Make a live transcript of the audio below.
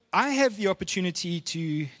I have the opportunity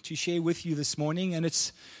to share with you this morning, and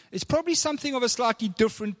it's probably something of a slightly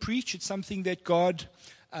different preach. It's something that God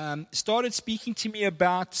started speaking to me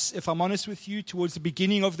about, if I'm honest with you, towards the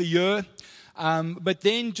beginning of the year, but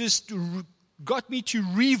then just got me to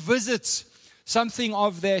revisit something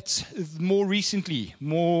of that more recently,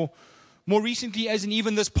 as in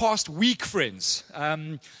even this past week, friends.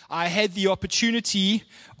 I had the opportunity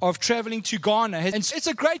of traveling to Ghana. And it's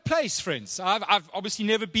a great place, friends. I've obviously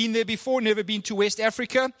never been there before, never been to West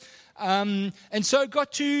Africa. And so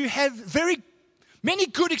got to have very many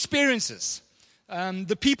good experiences.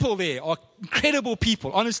 The people there are incredible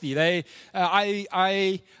people, honestly.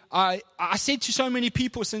 I said to so many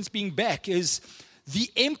people since being back is the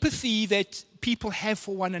empathy that people have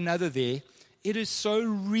for one another there. It is so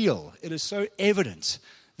real. It is so evident,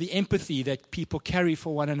 the empathy that people carry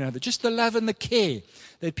for one another. Just the love and the care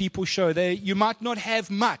that people show. You might not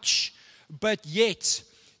have much, but yet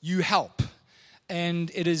you help.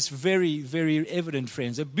 And it is very, very evident,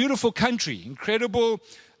 friends. A beautiful country, incredible,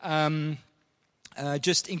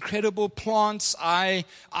 just incredible plants. I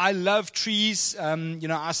love trees.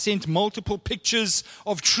 I sent multiple pictures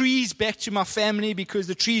of trees back to my family because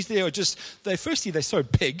the trees there are they're so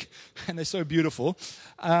big and they're so beautiful.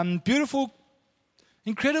 Beautiful,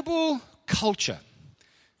 incredible culture,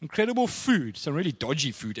 incredible food, some really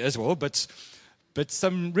dodgy food as well, but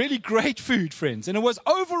some really great food, friends. And it was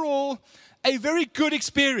overall a very good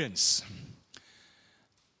experience.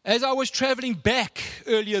 As I was traveling back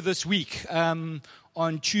earlier this week,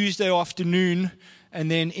 on Tuesday afternoon and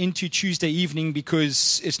then into Tuesday evening,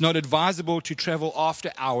 because it's not advisable to travel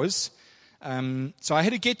after hours. So I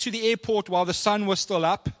had to get to the airport while the sun was still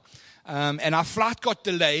up, and our flight got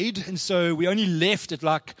delayed, and so we only left at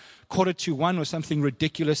like 1:45 or something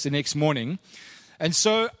ridiculous the next morning. And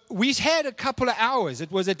so we had a couple of hours.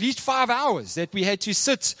 It was at least 5 hours that we had to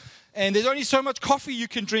sit, and there's only so much coffee you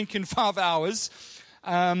can drink in 5 hours.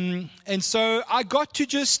 And so I got to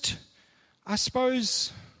just, I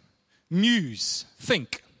suppose,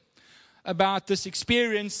 think about this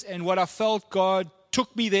experience and what I felt God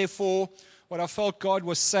took me there for, what I felt God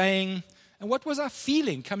was saying, and what was I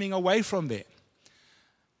feeling coming away from there.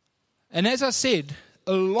 And as I said,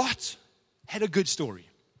 a lot had a good story.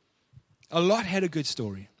 A lot had a good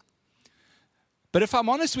story. But if I'm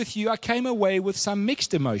honest with you, I came away with some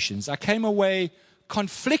mixed emotions. I came away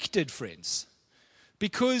conflicted, friends.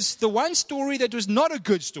 Because the one story that was not a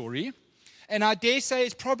good story, and I dare say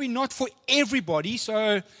it's probably not for everybody,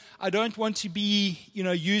 so I don't want to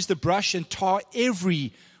use the brush and tar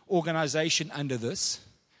every organization under this.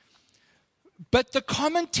 But the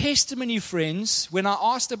common testimony, friends, when I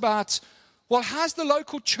asked about, well, how's the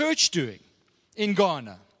local church doing in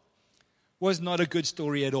Ghana, was not a good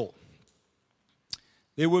story at all.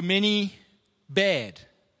 There were many bad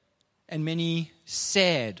and many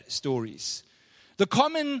sad stories. The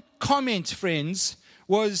common comment, friends,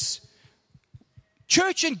 was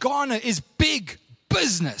church in Ghana is big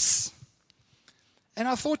business. And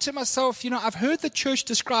I thought to myself, I've heard the church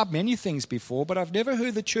described many things before, but I've never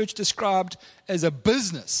heard the church described as a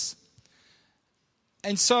business.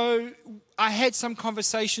 And so I had some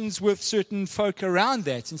conversations with certain folk around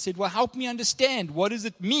that and said, well, help me understand. What does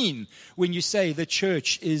it mean when you say the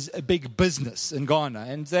church is a big business in Ghana?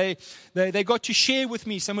 And they got to share with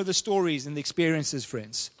me some of the stories and the experiences,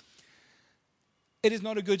 friends. It is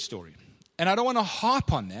not a good story. And I don't want to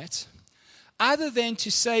harp on that, other than to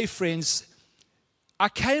say, friends, I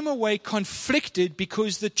came away conflicted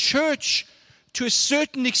because the church, to a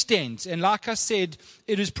certain extent, and like I said,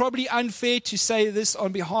 it is probably unfair to say this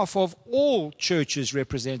on behalf of all churches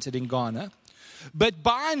represented in Ghana, but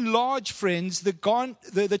by and large, friends,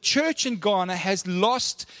 the church in Ghana has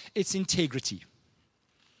lost its integrity.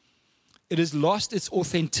 It has lost its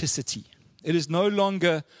authenticity. It is no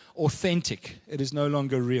longer authentic. It is no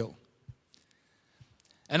longer real.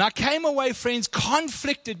 And I came away, friends,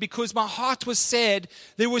 conflicted because my heart was sad.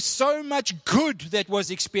 There was so much good that was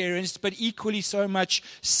experienced, but equally so much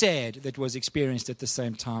sad that was experienced at the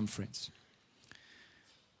same time, friends.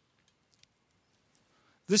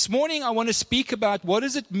 This morning, I want to speak about what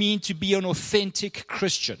does it mean to be an authentic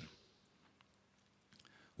Christian?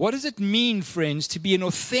 What does it mean, friends, to be an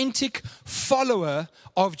authentic follower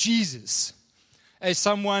of Jesus? As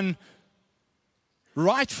someone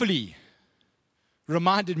rightfully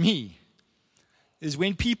reminded me, is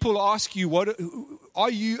when people ask you, "What are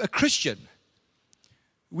you a Christian?"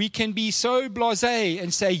 We can be so blasé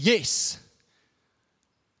and say yes.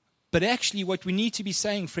 But actually what we need to be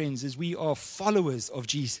saying, friends, is we are followers of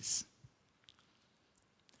Jesus.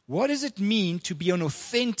 What does it mean to be an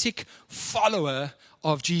authentic follower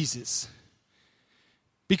of Jesus?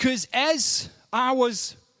 Because as I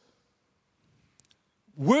was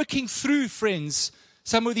working through, friends,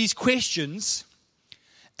 some of these questions,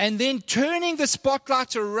 and then turning the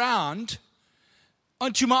spotlight around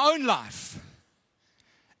onto my own life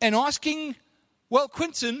and asking, well,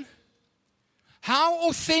 Quinton, how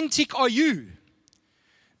authentic are you?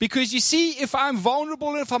 Because you see, if I'm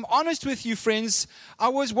vulnerable and if I'm honest with you, friends, I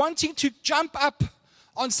was wanting to jump up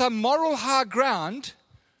on some moral high ground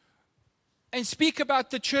and speak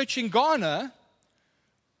about the church in Ghana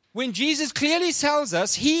when Jesus clearly tells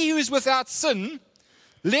us, he who is without sin,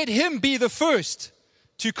 let him be the first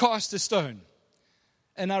to cast a stone.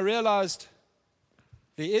 And I realized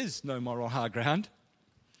there is no moral high ground.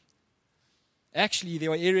 Actually,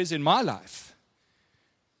 there are areas in my life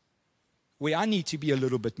where I need to be a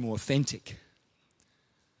little bit more authentic.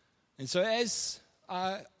 And so as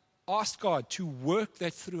I asked God to work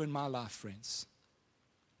that through in my life, friends,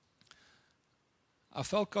 I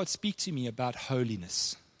felt God speak to me about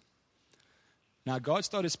holiness. Now, God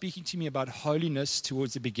started speaking to me about holiness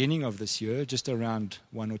towards the beginning of this year, just around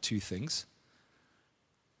one or two things.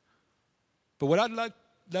 But what I'd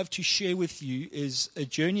love to share with you is a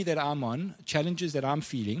journey that I'm on, challenges that I'm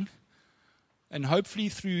feeling, and hopefully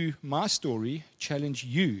through my story, challenge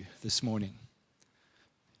you this morning.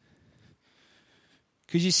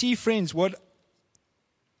 Because you see, friends, what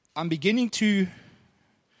I'm being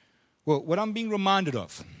reminded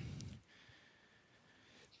of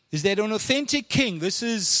is that an authentic king, I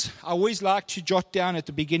always like to jot down at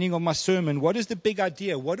the beginning of my sermon, what is the big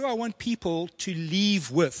idea? What do I want people to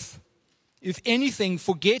leave with? If anything,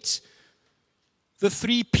 forget the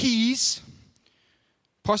 3 P's,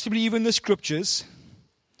 possibly even the scriptures,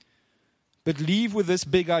 but leave with this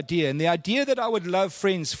big idea. And the idea that I would love,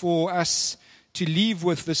 friends, for us to leave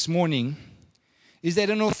with this morning is that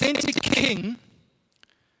an authentic king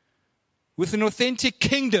with an authentic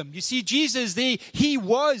kingdom. You see, Jesus there, he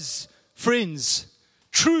was, friends,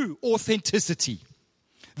 true authenticity.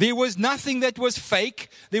 There was nothing that was fake.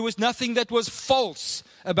 There was nothing that was false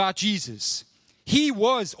about Jesus. He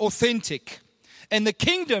was authentic. And the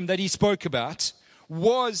kingdom that he spoke about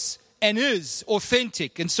was and is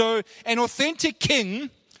authentic. And so an authentic king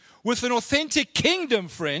with an authentic kingdom,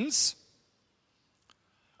 friends,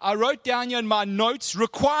 I wrote down here in my notes,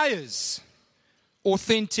 requires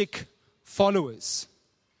authentic followers.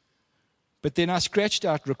 But then I scratched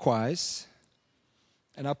out requires,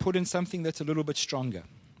 and I put in something that's a little bit stronger.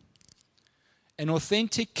 An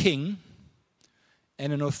authentic king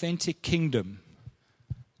and an authentic kingdom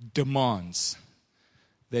demands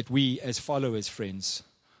that we as followers, friends,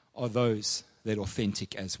 are those that are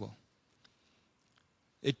authentic as well.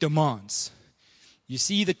 It demands. You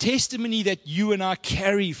see, the testimony that you and I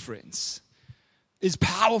carry, friends, is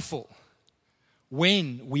powerful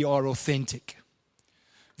when we are authentic.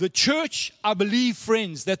 The church, I believe,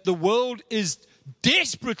 friends, that the world is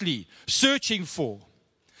desperately searching for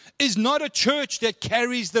is not a church that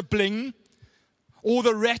carries the bling or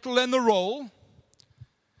the rattle and the roll.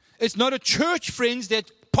 It's not a church, friends,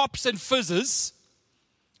 that pops and fizzes,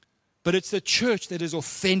 but it's a church that is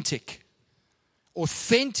authentic.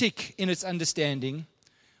 Authentic in its understanding,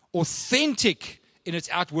 authentic in its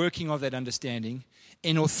outworking of that understanding,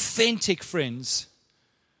 and authentic, friends,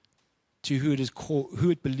 to who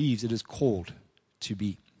it believes it is called to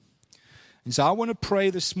be. And so I want to pray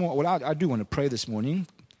this morning. Well, I do want to pray this morning,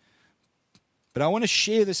 but I want to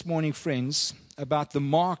share this morning, friends, about the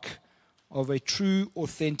mark of a true,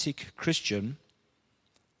 authentic Christian,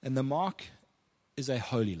 and the mark is a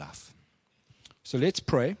holy life. So let's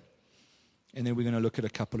pray, and then we're going to look at a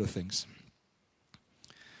couple of things.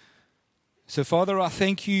 So, Father, I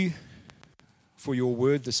thank you for your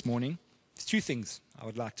word this morning. There's 2 things I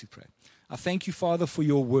would like to pray. I thank you, Father, for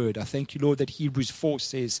your word. I thank you, Lord, that Hebrews 4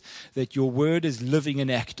 says that your word is living and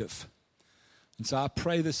active. And so I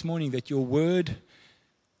pray this morning that your word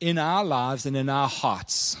in our lives and in our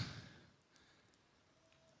hearts,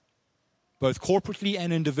 both corporately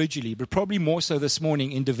and individually, but probably more so this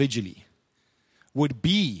morning individually, would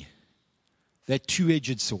be that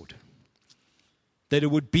 2-edged sword. That it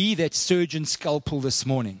would be that surgeon's scalpel this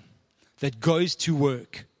morning that goes to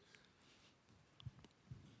work.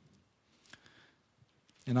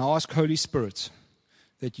 And I ask, Holy Spirit,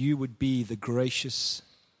 that you would be the gracious,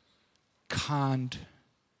 kind,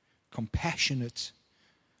 compassionate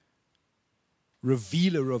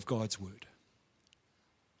revealer of God's word.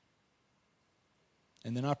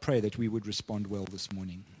 And then I pray that we would respond well this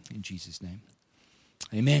morning in Jesus' name.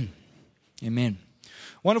 Amen. Amen.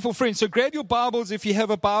 Wonderful, friends. So grab your Bibles if you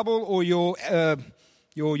have a Bible, or your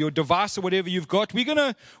your device or whatever you've got. We're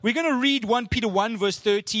gonna read 1 Peter 1 verse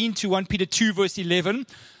 13 to 1 Peter 2 verse 11.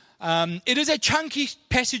 It is a chunky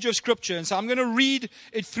passage of Scripture, and so I'm going to read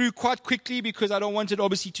it through quite quickly because I don't want it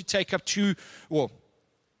obviously to take up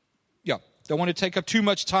don't want to take up too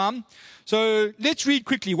much time. So let's read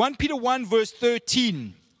quickly. 1 Peter 1 verse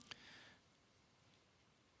 13.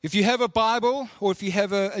 If you have a Bible or if you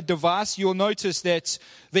have a device, you'll notice that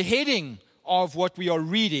the heading of what we are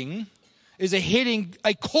reading is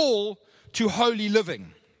a call to holy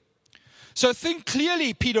living. So think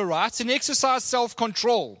clearly, Peter writes, and exercise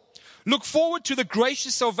self-control. Look forward to the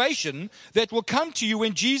gracious salvation that will come to you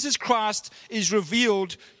when Jesus Christ is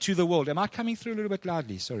revealed to the world. Am I coming through a little bit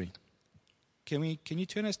loudly? Sorry. Can you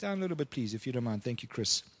turn us down a little bit, please, if you don't mind? Thank you,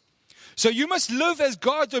 Chris. So you must live as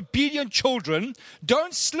God's obedient children.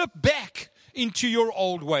 Don't slip back into your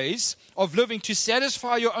old ways of living to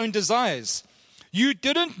satisfy your own desires. You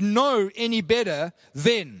didn't know any better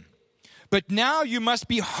then. But now you must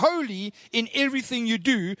be holy in everything you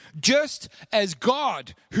do, just as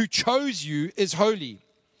God who chose you is holy.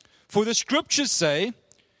 For the Scriptures say,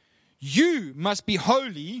 you must be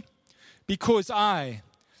holy because I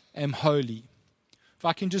am holy. If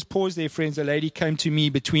I can just pause there, friends, a lady came to me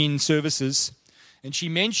between services, and she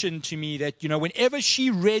mentioned to me that, whenever she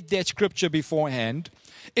read that Scripture beforehand,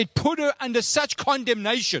 it put her under such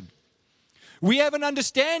condemnation. We have an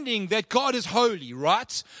understanding that God is holy,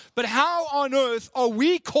 right? But how on earth are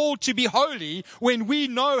we called to be holy when we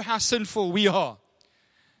know how sinful we are?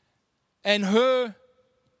 And her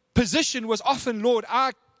position was often, Lord,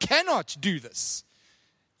 I cannot do this.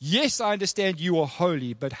 Yes, I understand you are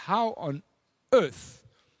holy, but how on earth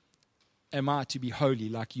am I to be holy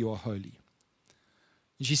like you are holy?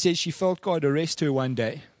 And she says she felt God arrest her one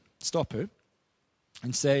day, stop her,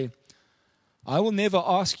 and say, I will never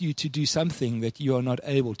ask you to do something that you are not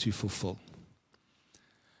able to fulfill.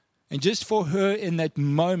 And just for her in that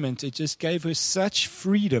moment, it just gave her such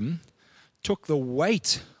freedom, took the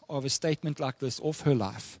weight of a statement like this off her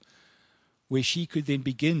life, where she could then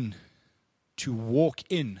begin to walk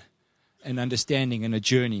in an understanding and a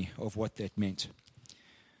journey of what that meant.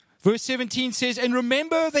 Verse 17 says, and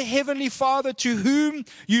remember the Heavenly Father to whom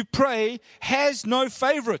you pray has no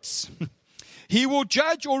favorites. He will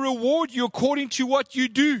judge or reward you according to what you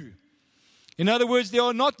do. In other words, there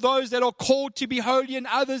are not those that are called to be holy and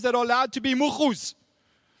others that are allowed to be mukhus.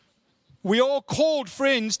 We are all called,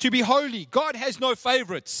 friends, to be holy. God has no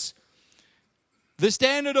favorites. The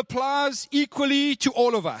standard applies equally to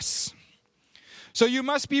all of us. So you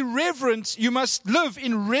must be reverent, you must live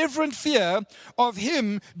in reverent fear of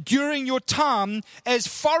Him during your time as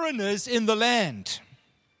foreigners in the land.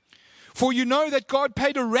 For you know that God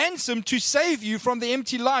paid a ransom to save you from the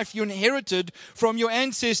empty life you inherited from your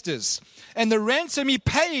ancestors. And the ransom He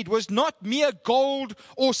paid was not mere gold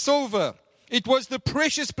or silver. It was the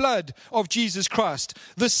precious blood of Jesus Christ,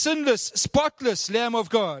 the sinless, spotless Lamb of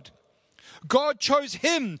God. God chose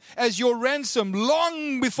Him as your ransom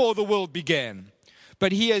long before the world began.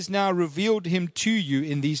 But He has now revealed Him to you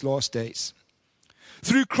in these last days.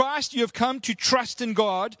 Through Christ you have come to trust in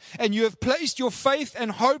God, and you have placed your faith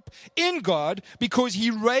and hope in God because He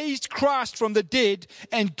raised Christ from the dead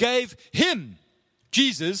and gave Him,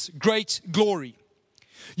 Jesus, great glory.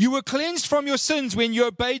 You were cleansed from your sins when you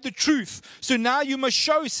obeyed the truth. So now you must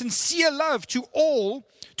show sincere love to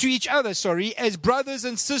each other, as brothers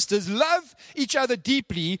and sisters. Love each other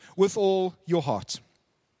deeply with all your heart.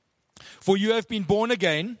 For you have been born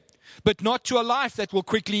again, but not to a life that will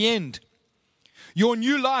quickly end. Your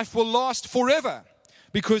new life will last forever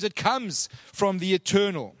because it comes from the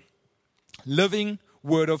eternal, living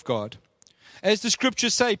Word of God. As the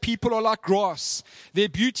Scriptures say, people are like grass. Their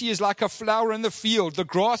beauty is like a flower in the field. The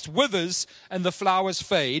grass withers and the flowers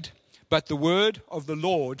fade, but the word of the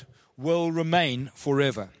Lord will remain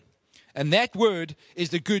forever. And that word is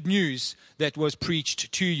the good news that was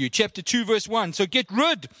preached to you. Chapter 2, verse 1. So get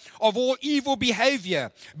rid of all evil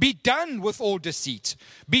behavior. Be done with all deceit.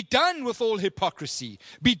 Be done with all hypocrisy.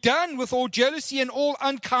 Be done with all jealousy and all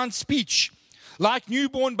unkind speech. Like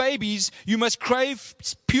newborn babies, you must crave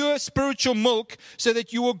pure spiritual milk so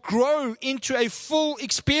that you will grow into a full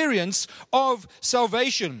experience of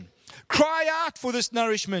salvation. Cry out for this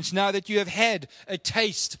nourishment now that you have had a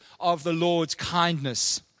taste of the Lord's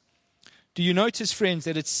kindness. Do you notice, friends,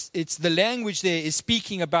 that it's the language there is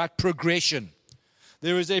speaking about progression?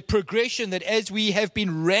 There is a progression that as we have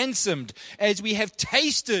been ransomed, as we have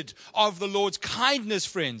tasted of the Lord's kindness,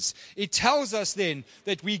 friends, it tells us then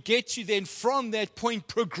that we get to then from that point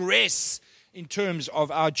progress in terms of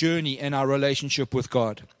our journey and our relationship with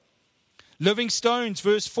God. Living stones,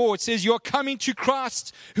 verse 4, it says, you're coming to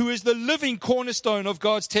Christ, who is the living cornerstone of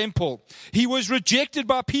God's temple. He was rejected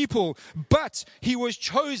by people, but he was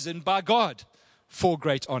chosen by God for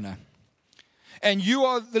great honor. And you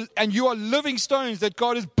are living stones that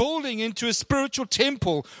God is building into a spiritual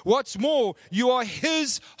temple. What's more, you are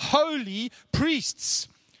his holy priests,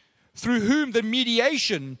 through whom the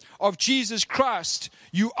mediation of Jesus Christ,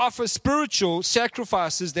 you offer spiritual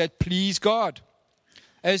sacrifices that please God.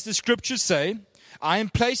 As the scriptures say, I am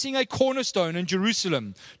placing a cornerstone in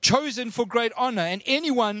Jerusalem, chosen for great honor, and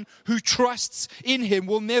anyone who trusts in him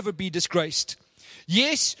will never be disgraced.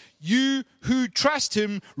 Yes, you who trust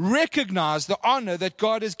him recognize the honor that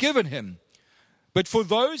God has given him. But for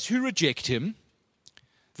those who reject him,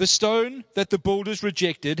 the stone that the builders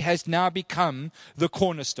rejected has now become the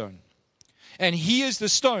cornerstone. And he is the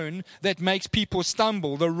stone that makes people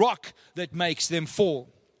stumble, the rock that makes them fall.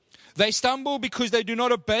 They stumble because they do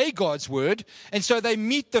not obey God's word, and so they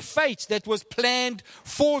meet the fate that was planned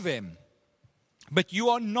for them. But you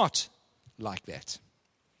are not like that.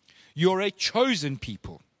 You're a chosen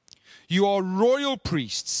people. You are royal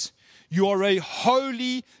priests. You are a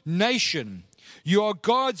holy nation. You are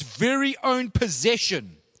God's very own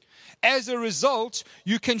possession. As a result,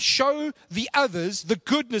 you can show the others the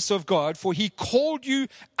goodness of God, for he called you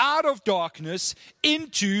out of darkness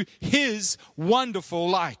into his wonderful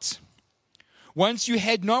light. Once you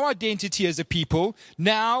had no identity as a people,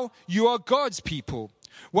 now you are God's people.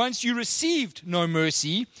 Once you received no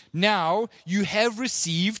mercy, now you have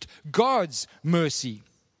received God's mercy.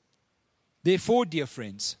 Therefore, dear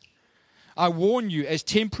friends, I warn you as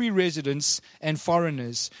temporary residents and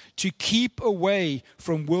foreigners to keep away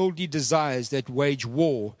from worldly desires that wage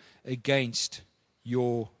war against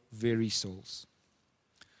your very souls.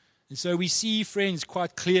 And so we see, friends,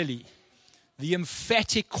 quite clearly the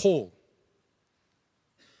emphatic call,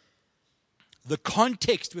 the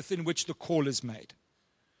context within which the call is made,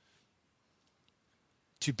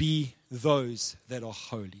 to be those that are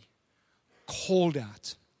holy, called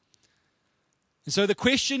out. And so the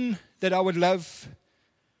question that I would love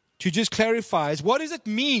to just clarify is, what does it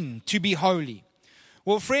mean to be holy?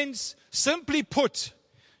 Well, friends, simply put,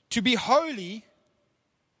 to be holy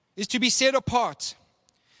is to be set apart,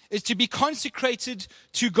 is to be consecrated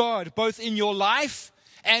to God, both in your life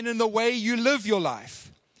and in the way you live your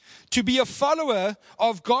life. To be a follower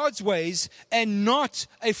of God's ways and not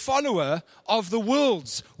a follower of the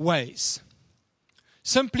world's ways.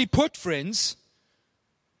 Simply put, friends,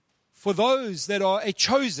 for those that are a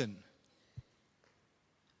chosen,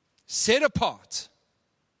 set apart,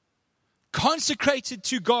 consecrated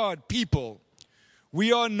to God people,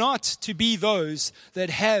 we are not to be those that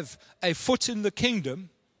have a foot in the kingdom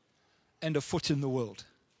and a foot in the world.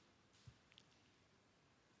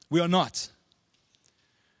 We are not.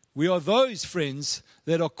 We are those, friends,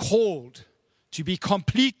 that are called to be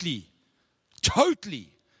completely, totally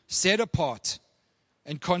set apart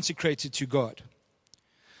and consecrated to God.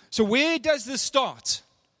 So where does this start?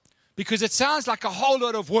 Because it sounds like a whole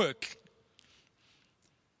lot of work.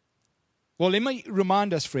 Well, let me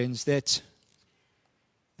remind us, friends, that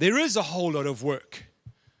there is a whole lot of work.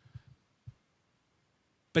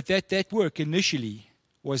 But that work initially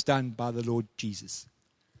was done by the Lord Jesus.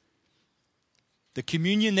 The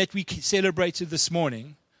communion that we celebrated this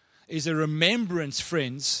morning is a remembrance,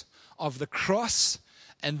 friends, of the cross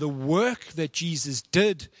and the work that Jesus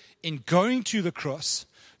did in going to the cross,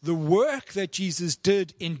 the work that Jesus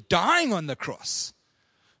did in dying on the cross,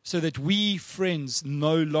 so that we, friends,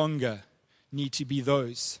 no longer need to be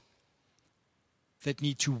those that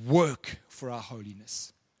need to work for our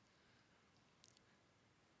holiness.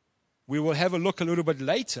 We will have a look a little bit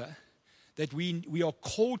later that we are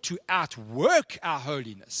called to outwork our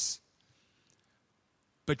holiness.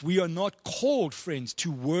 But we are not called, friends, to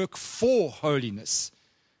work for holiness,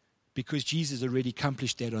 because Jesus already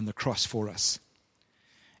accomplished that on the cross for us.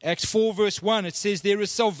 Acts 4 verse 1, it says, there is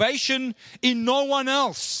salvation in no one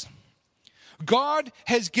else. God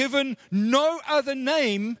has given no other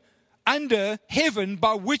name under heaven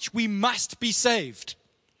by which we must be saved.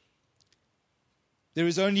 There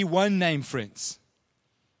is only one name, friends.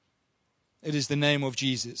 It is the name of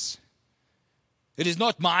Jesus. It is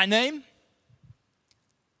not my name.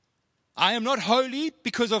 I am not holy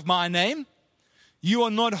because of my name. You are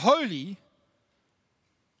not holy,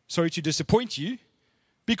 sorry to disappoint you,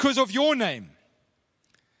 because of your name.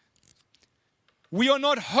 We are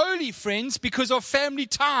not holy, friends, because of family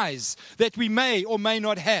ties that we may or may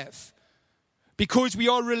not have. Because we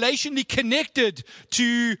are relationally connected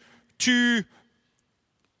to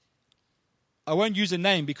I won't use a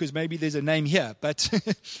name because maybe there's a name here, but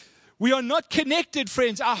We are not connected,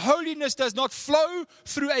 friends. Our holiness does not flow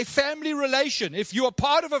through a family relation. If you are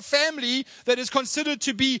part of a family that is considered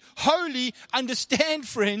to be holy, understand,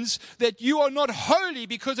 friends, that you are not holy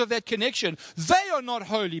because of that connection. They are not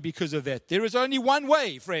holy because of that. There is only one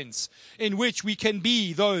way, friends, in which we can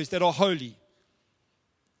be those that are holy.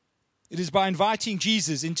 It is by inviting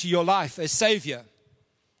Jesus into your life as Savior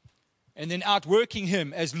and then outworking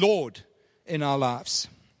Him as Lord in our lives.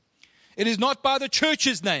 It is not by the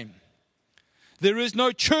church's name. There is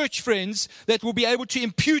no church, friends, that will be able to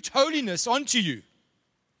impute holiness onto you.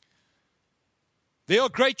 There are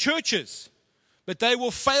great churches, but they will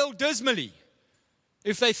fail dismally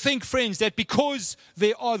if they think, friends, that because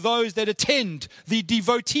there are those that attend, the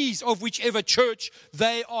devotees of whichever church,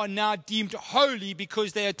 they are now deemed holy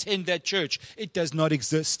because they attend that church. It does not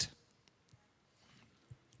exist.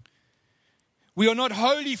 We are not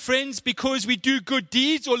holy, friends, because we do good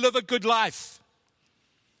deeds or live a good life.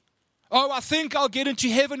 Oh, I think I'll get into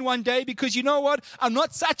heaven one day because you know what? I'm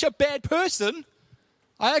not such a bad person.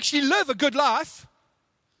 I actually live a good life.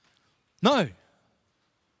 No.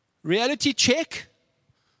 Reality check.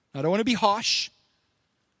 I don't want to be harsh.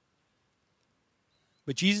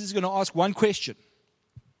 But Jesus is going to ask one question.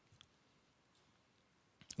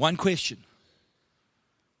 One question.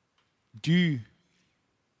 Do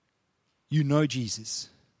you know Jesus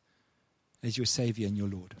as your Savior and your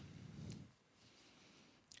Lord?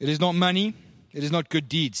 It is not money. It is not good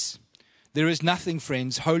deeds. There is nothing,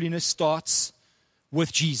 friends. Holiness starts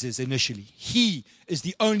with Jesus initially. He is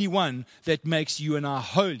the only one that makes you and I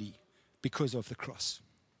holy because of the cross.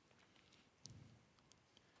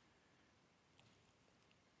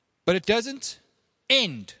 But it doesn't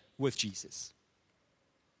end with Jesus.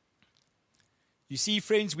 You see,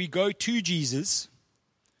 friends, we go to Jesus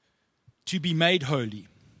to be made holy.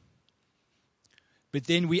 But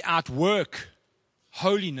then we outwork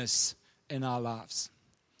holiness in our lives.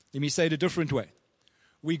 Let me say it a different way.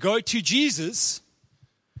 We go to Jesus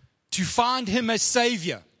to find Him as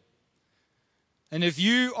Savior. And if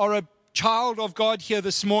you are a child of God here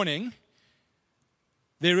this morning,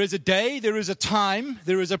 there is a day, there is a time,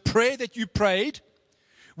 there is a prayer that you prayed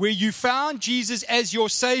where you found Jesus as your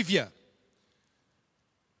Savior.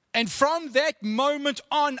 And from that moment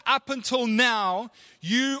on up until now,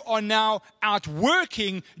 you are now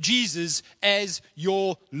outworking Jesus as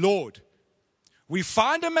your Lord. We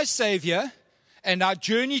find Him as Savior, and our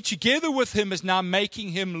journey together with Him is now making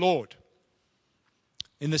Him Lord.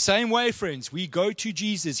 In the same way, friends, we go to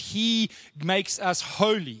Jesus. He makes us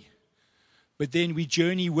holy. But then we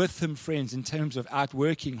journey with Him, friends, in terms of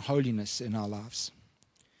outworking holiness in our lives.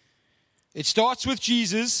 It starts with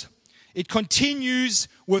Jesus. It continues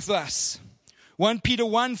with us. 1 Peter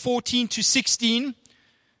 1:14-16.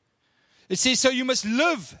 It says, so you must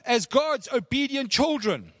live as God's obedient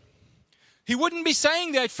children. He wouldn't be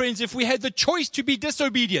saying that, friends, if we had the choice to be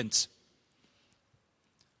disobedient.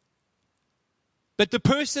 But the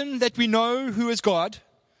person that we know who is God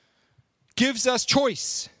gives us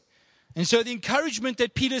choice. And so the encouragement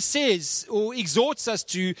that Peter says or exhorts us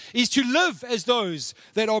to is to live as those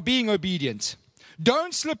that are being obedient.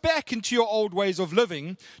 Don't slip back into your old ways of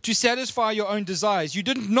living to satisfy your own desires. You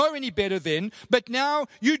didn't know any better then, but now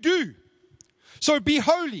you do. So be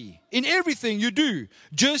holy in everything you do,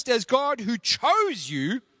 just as God who chose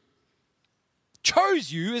you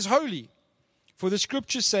is holy. For the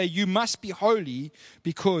scriptures say, you must be holy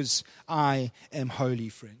because I am holy,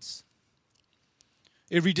 friends.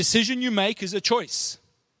 Every decision you make is a choice.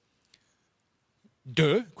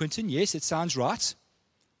 Duh, Quentin, yes, it sounds right.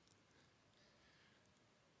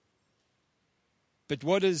 But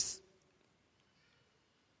what is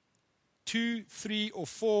 2, 3, or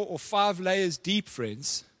 4, or 5 layers deep,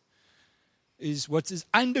 friends, is what is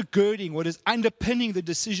undergirding, what is underpinning the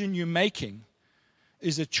decision you're making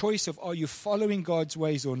is a choice of are you following God's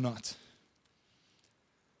ways or not?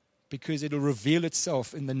 Because it'll reveal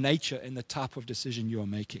itself in the nature and the type of decision you are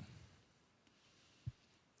making.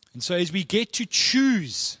 And so as we get to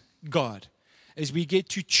choose God, as we get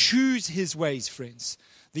to choose His ways, friends,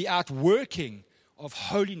 the outworking of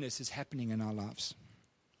holiness is happening in our lives.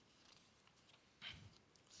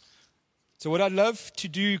 So what I'd love to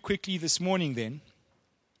do quickly this morning then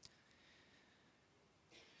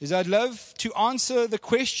is I'd love to answer the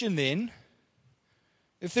question then,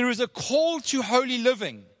 if there is a call to holy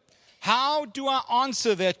living, how do I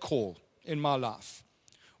answer that call in my life?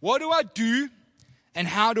 What do I do and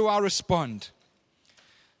how do I respond?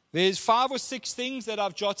 There's 5 or 6 things that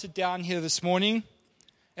I've jotted down here this morning.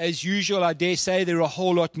 As usual, I dare say there are a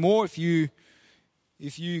whole lot more. If you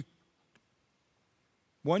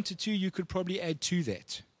wanted to, you could probably add to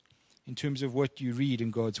that in terms of what you read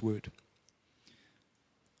in God's Word.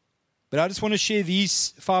 But I just want to share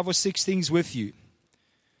these 5 or 6 things with you.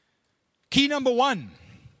 Key number 1,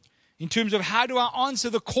 in terms of how do I answer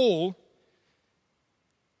the call,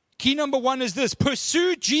 key number 1 is this: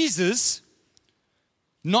 pursue Jesus,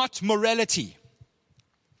 not morality.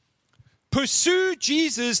 Pursue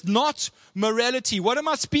Jesus, not morality. What am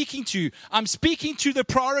I speaking to? I'm speaking to the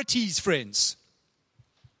priorities, friends.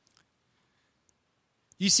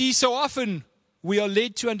 You see, so often we are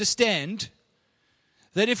led to understand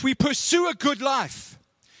that if we pursue a good life,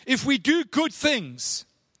 if we do good things,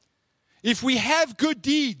 if we have good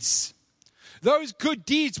deeds, those good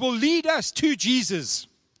deeds will lead us to Jesus,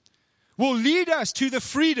 will lead us to the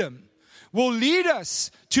freedom, will lead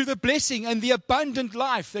us to the blessing and the abundant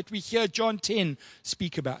life that we hear John 10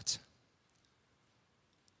 speak about.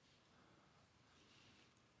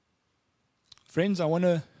 Friends, I want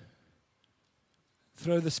to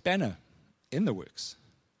throw the spanner in the works.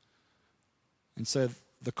 And so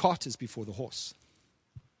the cart is before the horse.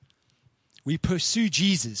 We pursue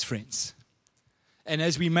Jesus, friends. And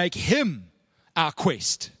as we make Him our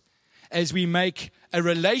quest, as we make a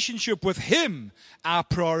relationship with Him our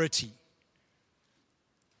priority,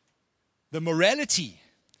 the morality,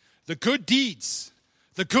 the good deeds,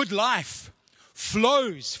 the good life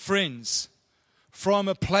flows, friends, from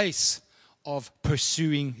a place of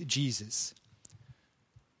pursuing Jesus.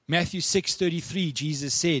 Matthew 6:33,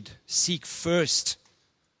 Jesus said, seek first.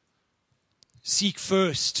 Seek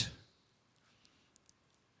first.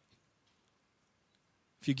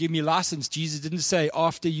 If you give me license, Jesus didn't say,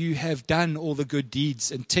 after you have done all the good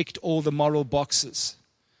deeds and ticked all the moral boxes,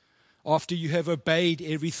 after you have obeyed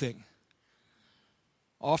everything,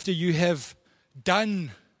 after you have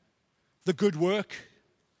done the good work,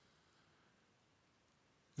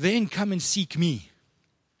 then come and seek me.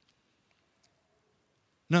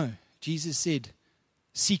 No, Jesus said,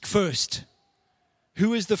 seek first.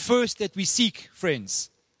 Who is the first that we seek, friends?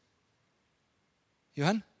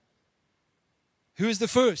 Johan? Who is the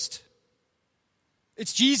first?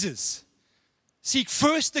 It's Jesus. Seek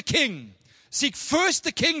first the King. Seek first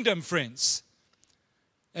the kingdom, friends.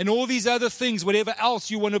 And all these other things, whatever else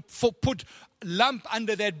you want to put lump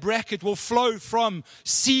under that bracket, will flow from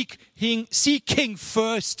seeking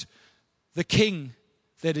first the King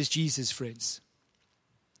that is Jesus, friends.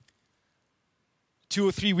 2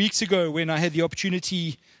 or 3 weeks ago, when I had the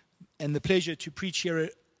opportunity and the pleasure to preach here,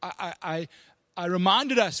 I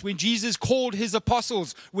reminded us when Jesus called His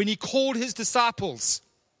apostles, when He called His disciples,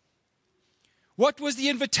 what was the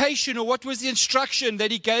invitation or what was the instruction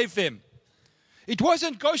that He gave them? It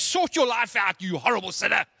wasn't, go sort your life out, you horrible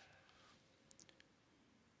sinner.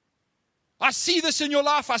 I see this in your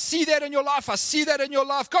life, I see that in your life, I see that in your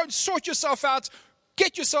life. Go and sort yourself out,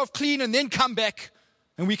 get yourself clean, and then come back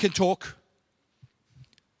and we can talk.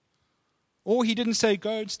 Or He didn't say, go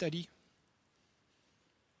and study.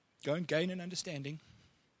 Go and gain an understanding.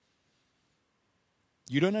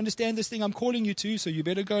 You don't understand this thing I'm calling you to, so you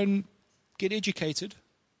better go and get educated.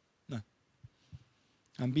 No.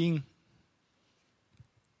 I'm being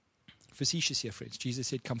facetious here, friends. Jesus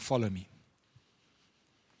said, come follow me.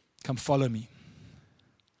 Come follow me.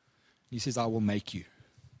 He says, I will make you.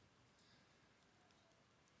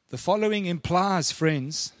 The following implies,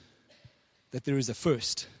 friends, that there is a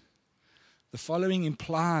first. The following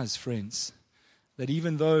implies, friends, that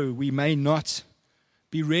even though we may not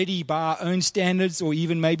be ready by our own standards or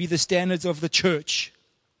even maybe the standards of the church,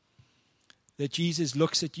 that Jesus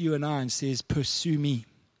looks at you and I and says, pursue me.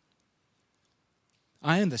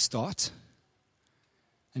 I am the start.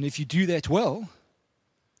 And if you do that well,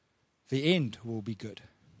 the end will be good.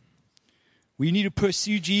 We need to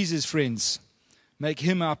pursue Jesus, friends. Make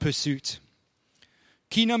Him our pursuit.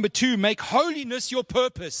 Key number 2, make holiness your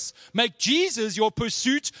purpose. Make Jesus your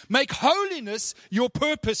pursuit. Make holiness your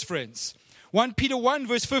purpose, friends. 1 Peter 1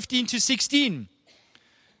 verse 15 to 16.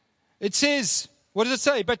 It says, what does it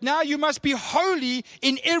say? But now you must be holy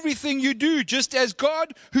in everything you do, just as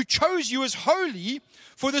God who chose you is holy.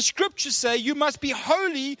 For the scriptures say you must be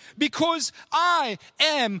holy because I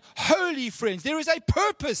am holy, friends. There is a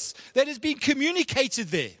purpose that is being communicated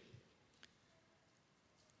there.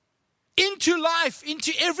 Into life,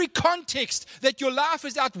 into every context that your life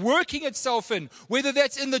is out working itself in, whether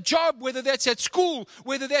that's in the job, whether that's at school,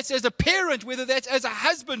 whether that's as a parent, whether that's as a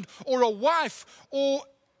husband or a wife, or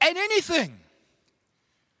and anything.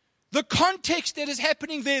 The context that is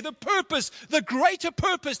happening there, the purpose, the greater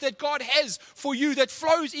purpose that God has for you that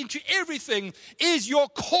flows into everything is you're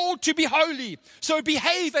called to be holy. So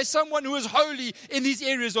behave as someone who is holy in these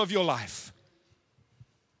areas of your life.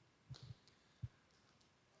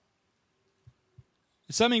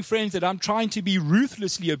 It's something, friends, that I'm trying to be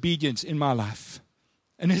ruthlessly obedient in my life.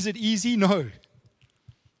 And is it easy? No.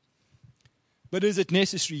 But is it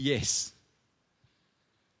necessary? Yes.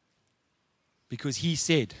 Because he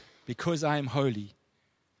said, because I am holy,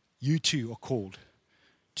 you too are called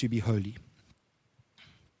to be holy.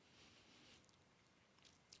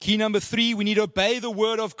 Key number 3, we need to obey the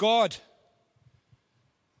word of God.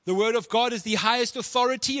 The word of God is the highest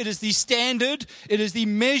authority. It is the standard. It is the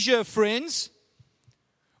measure, friends.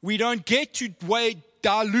 We don't get to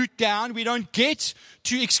dilute down. We don't get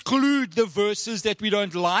to exclude the verses that we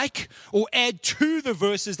don't like or add to the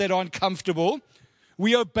verses that aren't comfortable.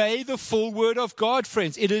 We obey the full word of God,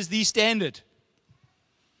 friends. It is the standard.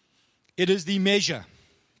 It is the measure.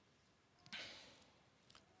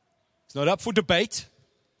 It's not up for debate.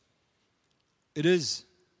 It is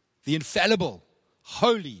the infallible,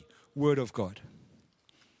 holy word of God.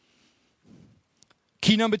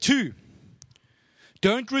 Key number 2.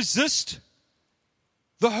 Don't resist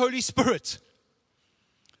the Holy Spirit,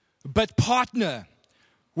 but partner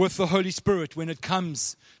with the Holy Spirit when it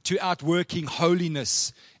comes to outworking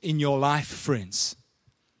holiness in your life, friends.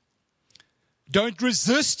 Don't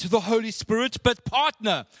resist the Holy Spirit, but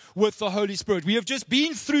partner with the Holy Spirit. We have just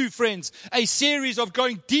been through, friends, a series of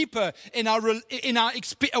going deeper in our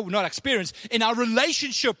relationship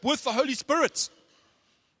with the Holy Spirit.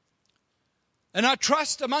 And I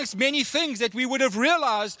trust, amongst many things, that we would have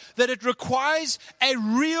realized that it requires a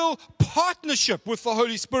real partnership with the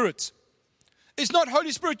Holy Spirit. It's not,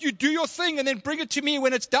 Holy Spirit, you do your thing and then bring it to me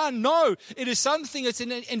when it's done. No, it is something, it's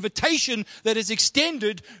an invitation that is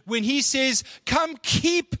extended when he says, come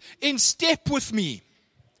keep in step with me.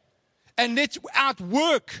 And let's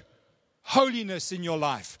outwork holiness in your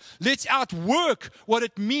life. Let's outwork what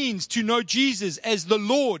it means to know Jesus as the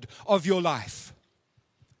Lord of your life.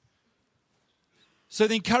 So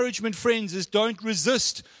the encouragement, friends, is don't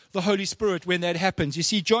resist the Holy Spirit when that happens. You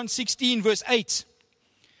see, John 16, verse 8.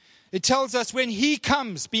 It tells us when he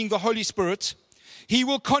comes, being the Holy Spirit, he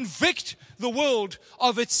will convict the world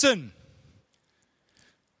of its sin.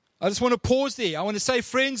 I just want to pause there. I want to say,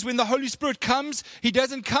 friends, when the Holy Spirit comes, he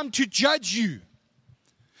doesn't come to judge you.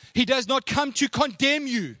 He does not come to condemn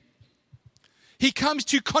you. He comes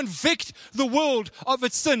to convict the world of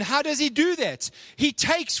its sin. How does he do that? He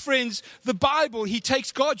takes, friends, the Bible, he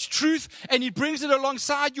takes God's truth and he brings it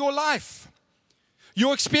alongside your life,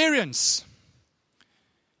 your experience,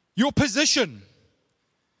 your position.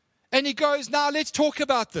 And he goes, now let's talk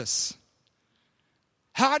about this.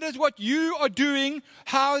 How does what you are doing,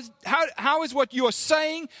 how is what you are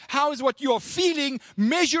saying, how is what you are feeling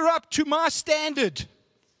measure up to my standard?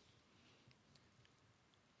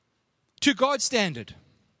 To God's standard.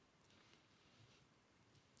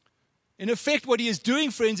 In effect, what he is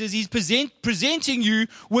doing, friends, is he's presenting you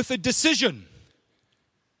with a decision.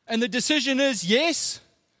 And the decision is, yes,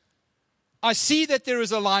 I see that there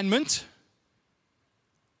is alignment,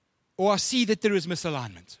 or I see that there is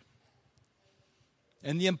misalignment.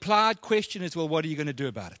 And the implied question is, well, what are you going to do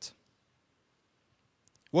about it?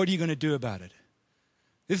 What are you going to do about it?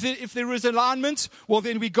 If there is alignment, well,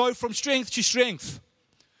 then we go from strength to strength.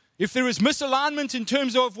 If there is misalignment in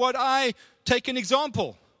terms of what I take an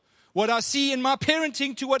example, what I see in my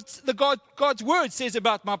parenting to what God's word says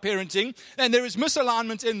about my parenting, and there is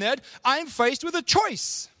misalignment in that, I'm faced with a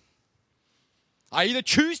choice. I either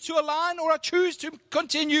choose to align or I choose to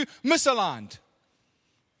continue misaligned.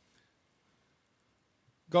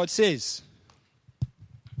 God says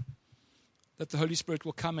that the Holy Spirit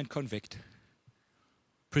will come and convict,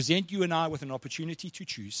 present you and I with an opportunity to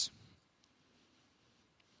choose.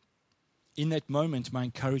 In that moment, my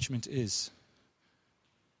encouragement is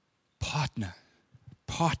partner,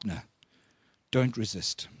 don't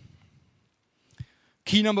resist.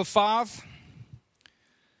 Key number 5.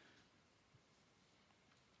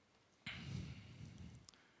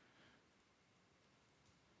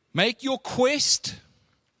 Make your quest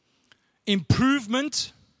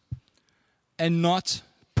improvement and not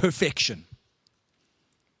perfection.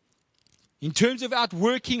 In terms of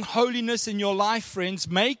outworking holiness in your life, friends,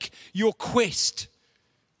 make your quest,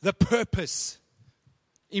 the purpose,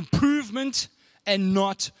 improvement and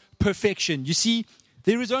not perfection. You see,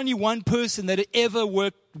 there is only one person that ever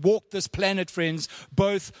walked this planet, friends,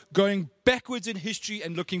 both going backwards in history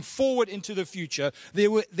and looking forward into the future.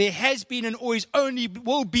 There has been and always only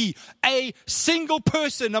will be a single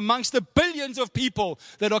person amongst the billions of people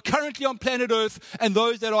that are currently on planet Earth and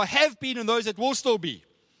those that have been and those that will still be.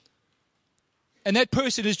 And that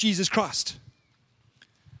person is Jesus Christ.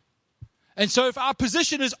 And so if our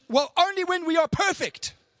position is, well, only when we are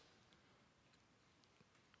perfect,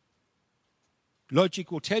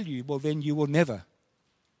 logic will tell you, well, then you will never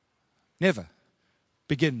Never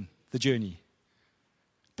begin the journey.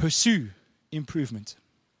 Pursue improvement.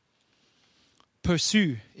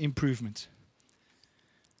 Pursue improvement.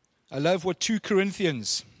 I love what 2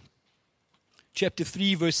 Corinthians chapter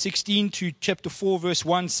 3 verse 16 to chapter 4 verse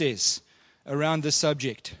 1 says around this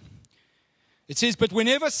subject. It says, but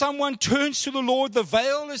whenever someone turns to the Lord, the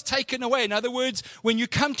veil is taken away. In other words, when you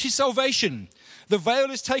come to salvation, the veil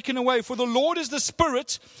is taken away. For the Lord is the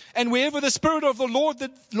Spirit, and wherever the Spirit of the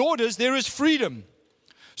Lord is, there is freedom.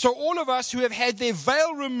 So all of us who have had their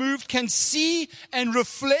veil removed can see and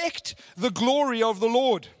reflect the glory of the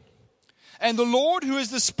Lord. And the Lord, who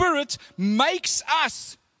is the Spirit, makes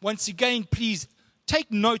us, once again, please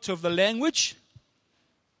take note of the language.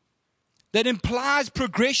 That implies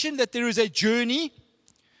progression, that there is a journey.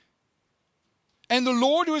 And the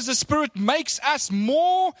Lord, who is the Spirit, makes us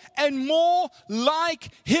more and more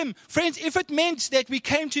like Him. Friends, if it meant that we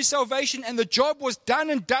came to salvation and the job was done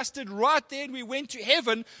and dusted right there and we went to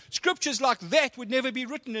heaven, scriptures like that would never be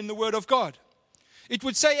written in the Word of God. It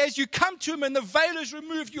would say, as you come to Him and the veil is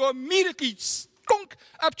removed, you immediately skunk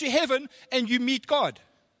up to heaven and you meet God.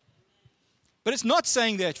 But it's not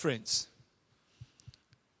saying that, friends.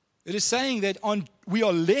 It is saying that we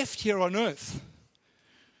are left here on earth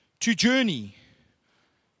to journey,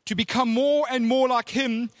 to become more and more like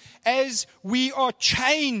Him as we are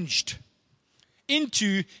changed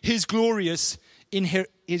into His glorious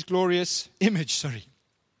image.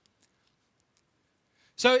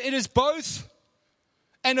 So it is both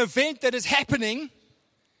an event that is happening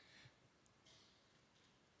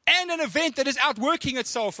and an event that is outworking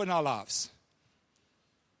itself in our lives.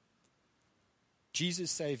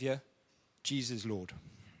 Jesus Savior, Jesus Lord.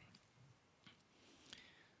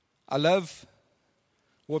 I love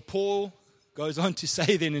what Paul goes on to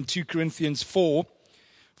say then in 2 Corinthians 4,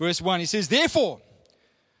 verse 1. He says, therefore,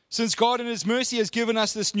 since God in His mercy has given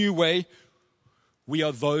us this new way, we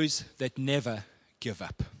are those that never give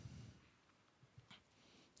up.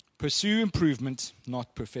 Pursue improvement,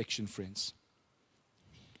 not perfection, friends.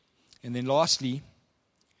 And then lastly,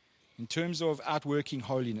 in terms of outworking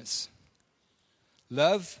holiness,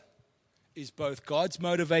 love is both God's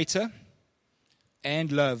motivator and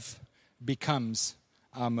love becomes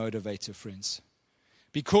our motivator, friends.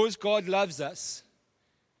 Because God loves us,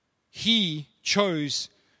 He chose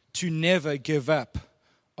to never give up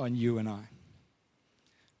on you and I.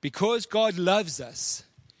 Because God loves us,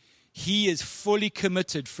 He is fully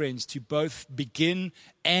committed, friends, to both begin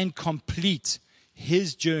and complete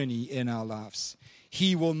His journey in our lives.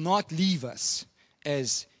 He will not leave us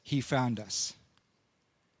as He found us.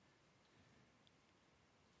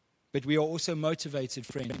 But we are also motivated,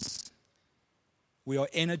 friends. We are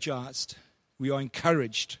energized. We are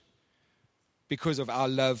encouraged because of our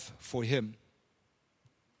love for Him.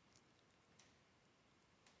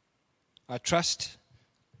 I trust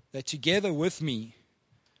that together with me,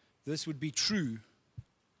 this would be true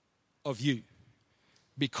of you.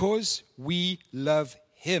 Because we love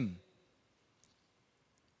Him,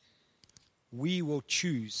 we will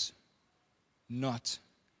choose not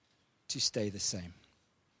to stay the same.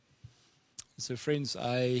 So friends,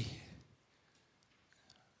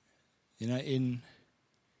 in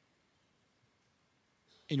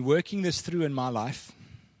working this through in my life,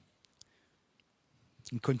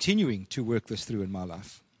 and continuing to work this through in my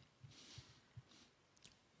life,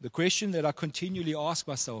 the question that I continually ask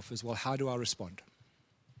myself is, well, how do I respond?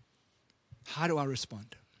 How do I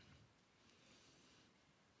respond?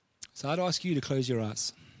 So I'd ask you to close your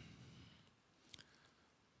eyes.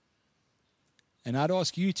 And I'd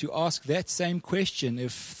ask you to ask that same question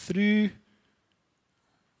if through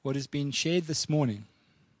what has been shared this morning,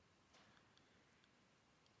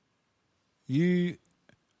 you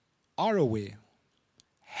are aware,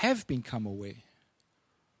 have become aware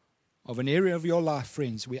of an area of your life,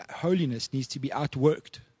 friends, where holiness needs to be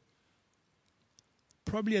outworked.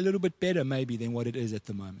 Probably a little bit better maybe than what it is at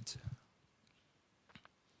the moment.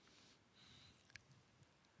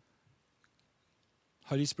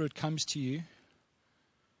 Holy Spirit comes to you,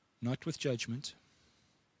 not with judgment,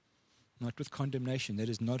 not with condemnation. That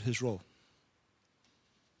is not His role.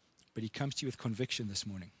 But He comes to you with conviction this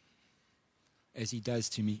morning, as He does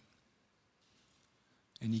to me.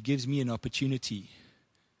 And He gives me an opportunity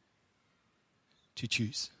to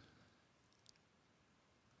choose.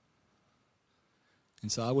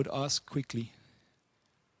 And so I would ask quickly,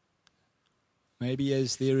 maybe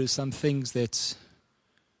as there is some things that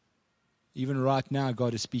even right now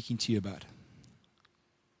God is speaking to you about,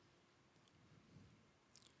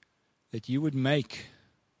 that you would make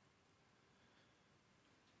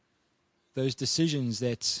those decisions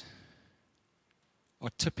that are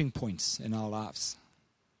tipping points in our lives.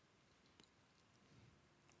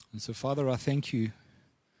 And so, Father, I thank you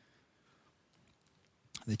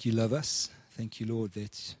that you love us. Thank you, Lord,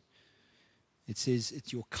 that it says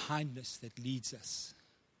it's your kindness that leads us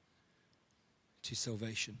to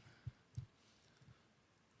salvation.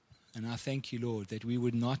 And I thank you, Lord, that we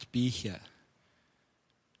would not be here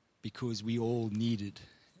because we all needed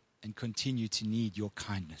and continue to need your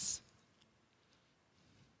kindness.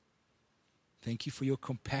 Thank you for your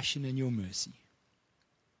compassion and your mercy.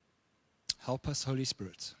 Help us, Holy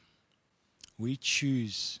Spirit. We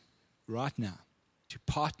choose right now to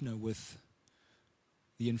partner with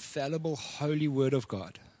the infallible holy word of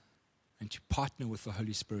God and to partner with the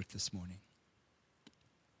Holy Spirit this morning.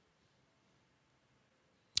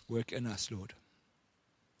 Work in us, Lord,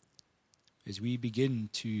 as we begin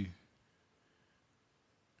to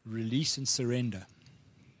release and surrender.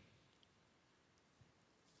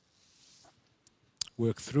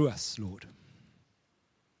 Work through us, Lord,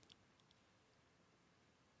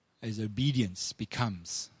 as obedience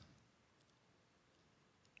becomes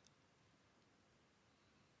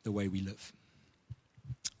the way we live.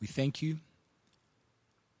 We thank you.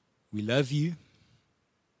 We love you.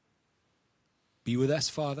 Be with us,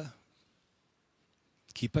 Father.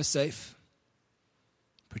 Keep us safe.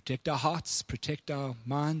 Protect our hearts. Protect our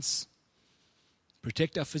minds.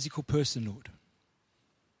 Protect our physical person, Lord.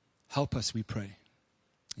 Help us, we pray.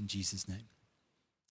 In Jesus' name.